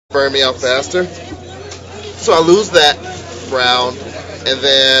burn me out faster. So I lose that round, and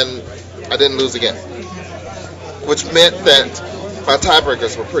then I didn't lose again, which meant that my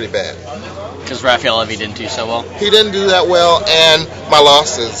tiebreakers were pretty bad. Because Raphael Levy didn't do so well. He didn't do that well, and my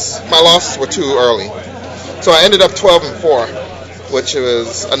losses were too early. So I ended up 12-4, which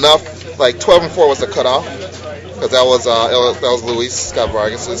was enough. Like 12-4 was the cutoff, because that was Luis Scott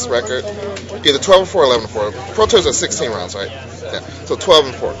Vargas's record. Either 12-4 or 11-4. Pro Tours are 16 rounds, right? Yeah. So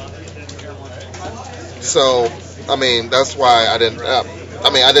 12-4. So I mean that's why I didn't. I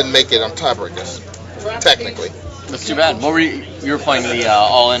didn't make it on tiebreakers, technically. That's too bad. What were you were playing the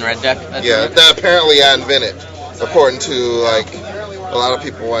all-in red deck? That apparently I invented, according to like a lot of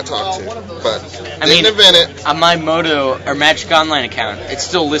people I talk to, but didn't invent it. On my Moto or Magic Online account, it's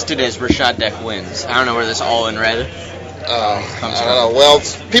still listed as Rashad Deck wins. I don't know where this all-in red comes from. I don't know. Well,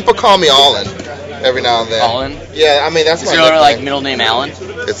 people call me All-In every now and then. All-In? Yeah, I mean that's my nickname. Is your like middle name Allen?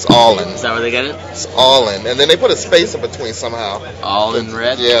 It's All-In. Is that where they get it? It's All-In, and then they put a space in between somehow. All-In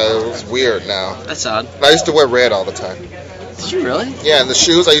red? Yeah, it was weird now. That's odd. And I used to wear red all the time. Did you really? Yeah, and the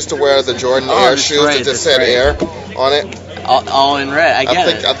shoes, I used to wear the Jordan Air shoes that just said Air on it. All in red, I get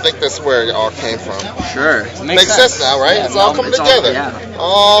it. I think that's where it all came from. Sure. Makes sense now, right? Yeah, it's all coming together.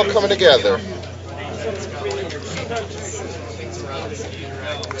 All coming together.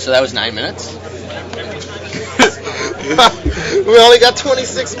 So that was 9 minutes? We only got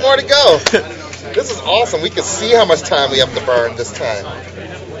 26 more to go. This is awesome. We can see how much time we have to burn this time.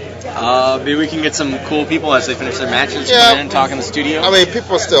 Maybe we can get some cool people as they finish their matches come in and talk in the studio. I mean,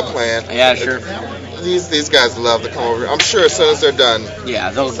 people are still playing. Yeah, sure. These guys love to come over. I'm sure as soon as they're done.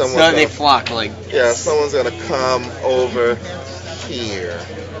 Yeah, they flock like. Yeah, someone's gonna come over here.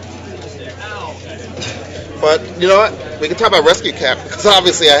 But you know what? We can talk about Rescue Cat because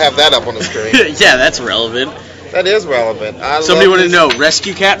obviously I have that up on the screen. Yeah, that's relevant. That is relevant. Somebody wanted to know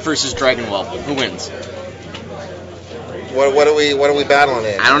Rescue Cat versus Dragon Whelp. Who wins? What are we battling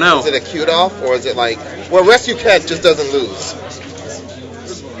in? I don't know. Is it a cute off or is it like Rescue Cat just doesn't lose?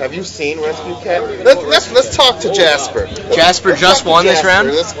 Have you seen Rescue Cat? Let's talk to Jasper. Jasper just won this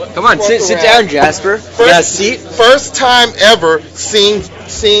round. Come on, sit down, Jasper. You got a seat. First time ever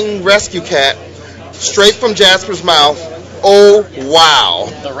seeing Rescue Cat straight from Jasper's mouth. Oh wow!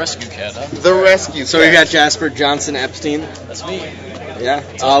 The Rescue Cat, huh? The Rescue Cat. So we got Jasper Johnson Epstein. That's me. Yeah.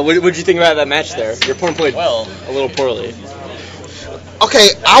 What did you think about that match there? Your opponent played a little poorly. Okay,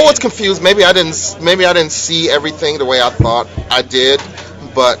 I was confused. Maybe I didn't see everything the way I thought I did,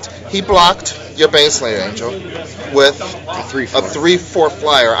 but he blocked your Baneslayer Angel with a 3/4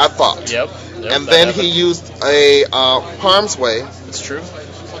 flyer. I thought. Yep. And then he used a Harm's Way. It's true.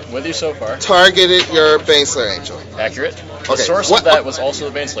 With you so far. Targeted your Baneslayer Angel. Accurate. The source of that was also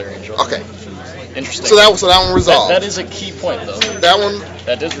the Baneslayer Angel. Okay. Interesting. So that one resolved. That is a key point, though.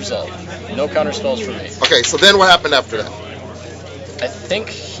 That is resolved. No counter spells for me. Okay, so then what happened after that? I think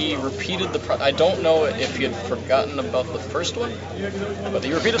he repeated the I don't know if he had forgotten about the first one, but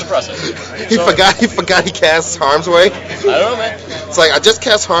he repeated the process. He forgot he cast Harm's Way? I don't know, man. It's like, I just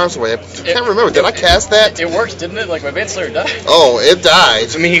cast Harm's Way. I can't remember. Did I cast that? It worked, didn't it? Like, my Baneslayer died. Oh, it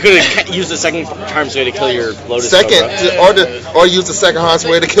died. I mean, he could have used the second Harm's Way to kill your Lotus or use the second Harm's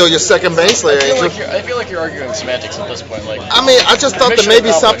Way to kill your second Baneslayer Angel. I feel like you're arguing semantics at this point. Like, I mean, I just thought that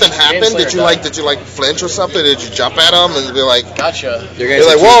maybe something happened. Did you flinch or something? Did you jump at him and be like... Gotcha. You're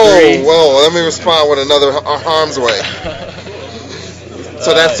like, whoa, let me respond with another Harm's Way.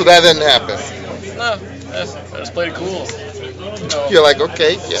 So that didn't happen. No, I just played it cool. You're like,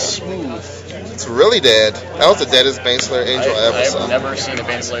 okay, yeah. Smooth. It's really dead. That was the deadest Baneslayer Angel I ever saw. I've never seen a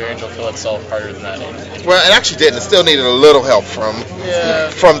Baneslayer Angel kill itself harder than that. Well, it actually didn't. It still needed a little help from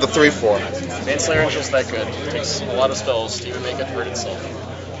the 3/4. Baneslayer Angel's that good. It takes a lot of spells to even make it hurt itself.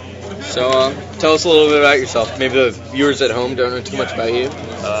 So, tell us a little bit about yourself. Maybe the viewers at home don't know too much about you.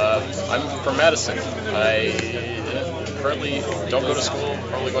 I'm from Madison. I currently don't go to school.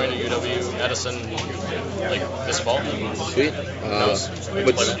 Probably going to UW-Madison like this fall. Sweet.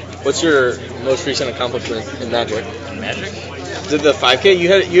 What's your most recent accomplishment in Magic? In Magic? Did the 5K?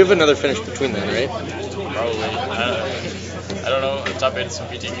 You have another finish between then, right? Probably. I don't know. I top 8 some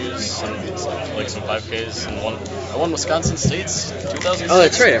PTQs and some 5Ks and I won Wisconsin States 2006. Oh,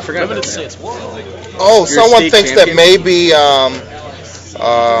 that's right. I forgot. Limited States. Whoa. Oh, someone thinks that maybe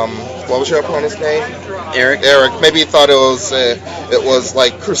what was your opponent's name? Eric. Maybe he thought it was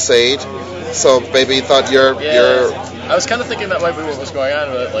like Crusade. So maybe he thought you're. I was kind of thinking that might be what was going on,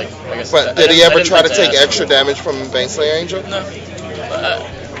 but I guess. But did he ever try to take extra damage from Baneslayer Angel? No.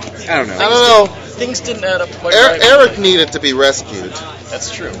 I don't know. I don't know. Things didn't add up quite right. Eric needed to be rescued. That's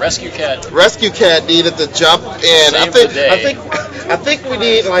true. Rescue Cat needed to jump in. I I think we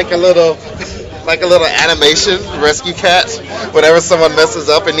need like a little animation rescue cat. Whenever someone messes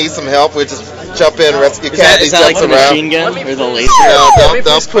up and needs some help, we just jump in, rescue cat. Is that like the around. machine gun or the laser? No, Let me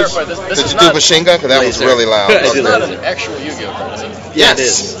don't please push. clarify, this Did is you do not- machine gun? Because that was Laser. really loud. I It's did not laser. an actual Yu-Gi-Oh card, is it? Yes. It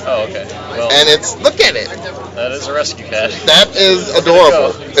is. Oh, okay. Well, And it's, look at it. that is a rescue cat. That is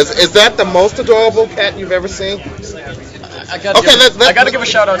adorable. Is that the most adorable cat you've ever seen? I gotta, Okay, I gotta give a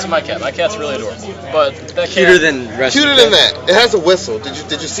shout out to my cat. My cat's really adorable. But that Cuter cat than rescue. Cuter than that. It has a whistle.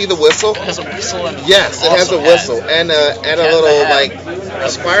 Did you see the whistle? has a whistle and Yes, it has a awesome whistle hat. and a Cat in little the hat. like a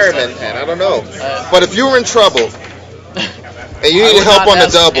fireman hat. I don't know. Uh, But if you were in trouble and you I needed would help not on the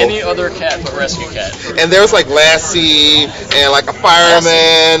ask double, Any other cat but rescue cat. and there was like Lassie and like a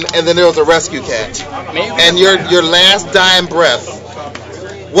fireman, and then there was a rescue cat, Maybe. and your last dying breath,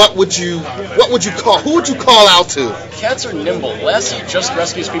 what would you call? Who would you call out to? Cats are nimble. Lassie just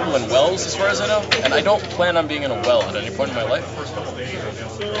rescues people in wells, as far as I know, and I don't plan on being in a well at any point in my life.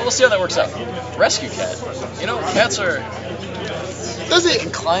 Well, we'll see how that works out. Rescue cat. You know, cats are Does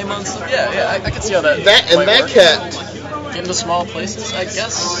it? climb on stuff. Yeah, I can see how that. And might that work. cat, Get into small places, I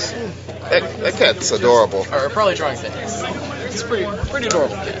guess. that cat's adorable. Or probably drawing things. It's a pretty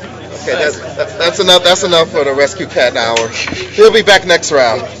adorable cat. Okay, that's enough. That's enough for the rescue cat hour. He'll be back next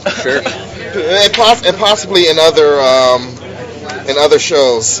round. Sure. And possibly in other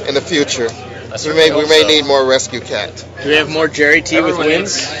shows in the future. We may need more rescue cat. Do we have more Jerry T with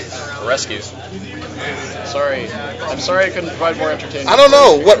wins? Rescues. I'm sorry I couldn't provide more entertainment. I don't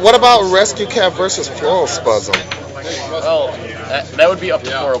know. What about rescue cat versus floral spasm? Well, that would be up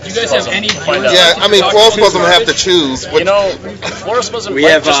to Floral. You guys have any to find out? Yeah, I mean floral spasm have to choose. You know, Floral Spasm We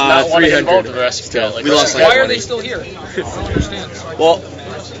might have, just not want to get 300 involved with the rescue cat. Like, We lost rescue like cat- 20. still here? Well,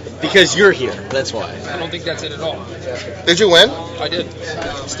 because you're here. That's why. I don't think that's it at all. Did you win? I did.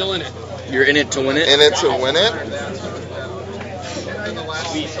 I'm still in it. You're in it to win it. In it to win it?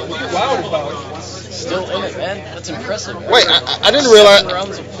 Wow, about Still in it, man. That's impressive. Wait, I didn't 7 realize.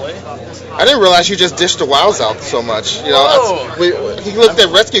 rounds of play. I didn't realize you just dished the wows out so much. You know, Whoa. he looked at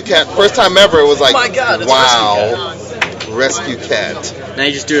rescue cat first time ever. It was like, Oh my God, it's a wow, rescue cat. Now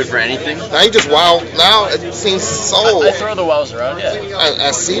you just do it for anything. Now you just wow. Now it seems so. I throw the wows around, yeah.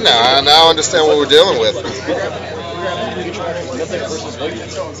 I see now. I now understand what we're dealing with. Mythic versus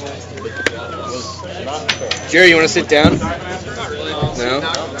Vikings was not fair. Jerry, you want to sit down? No.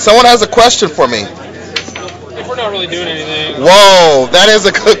 Someone has a question for me. if we're not really doing anything. Whoa, that is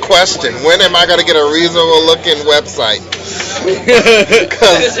a good question. When am I going to get a reasonable looking website?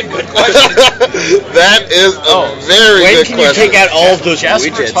 That is a good question. That is a very When good can you question. take out all of those Jasper,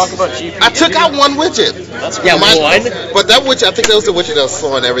 widgets? talk about GP. I took out one widget. That's Yeah, Mine- one? But that widget, I think that was the widget that was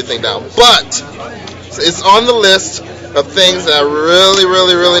slowing everything down. But it's on the list of things that I really,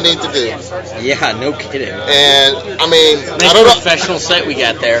 really, really need to do. Yeah, no kidding. And I mean, Nice I don't know. professional site we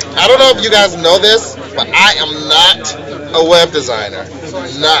got there. I don't know if you guys know this, but I am not a web designer.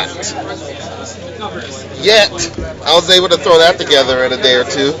 Not. Yet, I was able to throw that together in a day or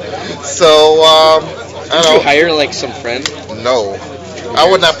two. So, I Did don't you know. hire like some friend? No. I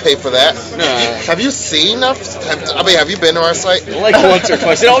would not pay for that. No. Have you seen us? Have you been to our site? Like once or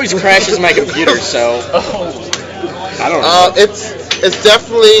twice. It always crashes my computer, so I don't know. It's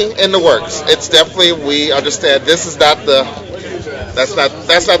definitely in the works. It's definitely, we understand this is not the that's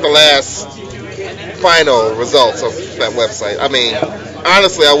not the last final results of that website. I mean,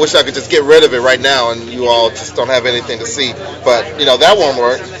 honestly, I wish I could just get rid of it right now and you all just don't have anything to see. But you know that won't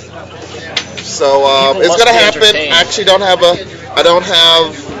work. So People it's must gonna be happen. entertained. I actually don't have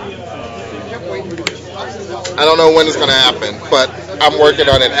I don't know when it's gonna happen, but I'm working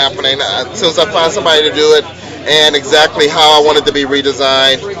on it happening. As soon as I find somebody to do it and exactly how I want it to be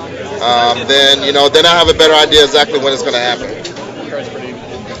redesigned, then I have a better idea exactly when it's gonna happen.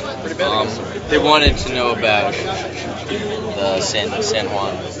 Pretty big. They wanted to know about the San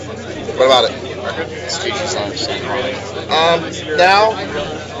Juan. What about it? Street Design San Juan. Now,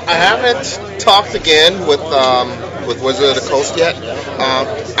 I haven't talked again with Wizard of the Coast yet.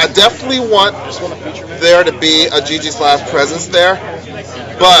 I definitely want there to be a GG's Live presence there,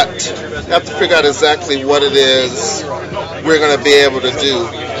 but I have to figure out exactly what it is we're going to be able to do,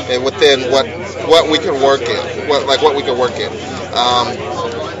 and within what we can work in, what we can work in.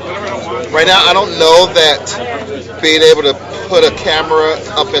 Right now, I don't know that being able to put a camera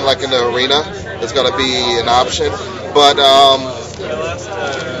up in like in the arena is going to be an option, but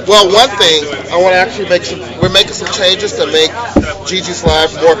well, one thing I want to actually we're making some changes to make GG's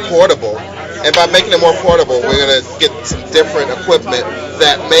Live more portable. And by making it more portable, we're going to get some different equipment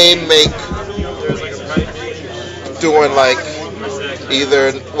that may make doing like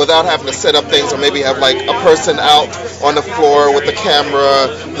either without having to set up things, or maybe have like a person out on the floor with the camera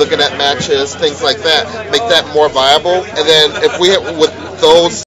looking at matches, things like that. Make that more viable. And then if we with those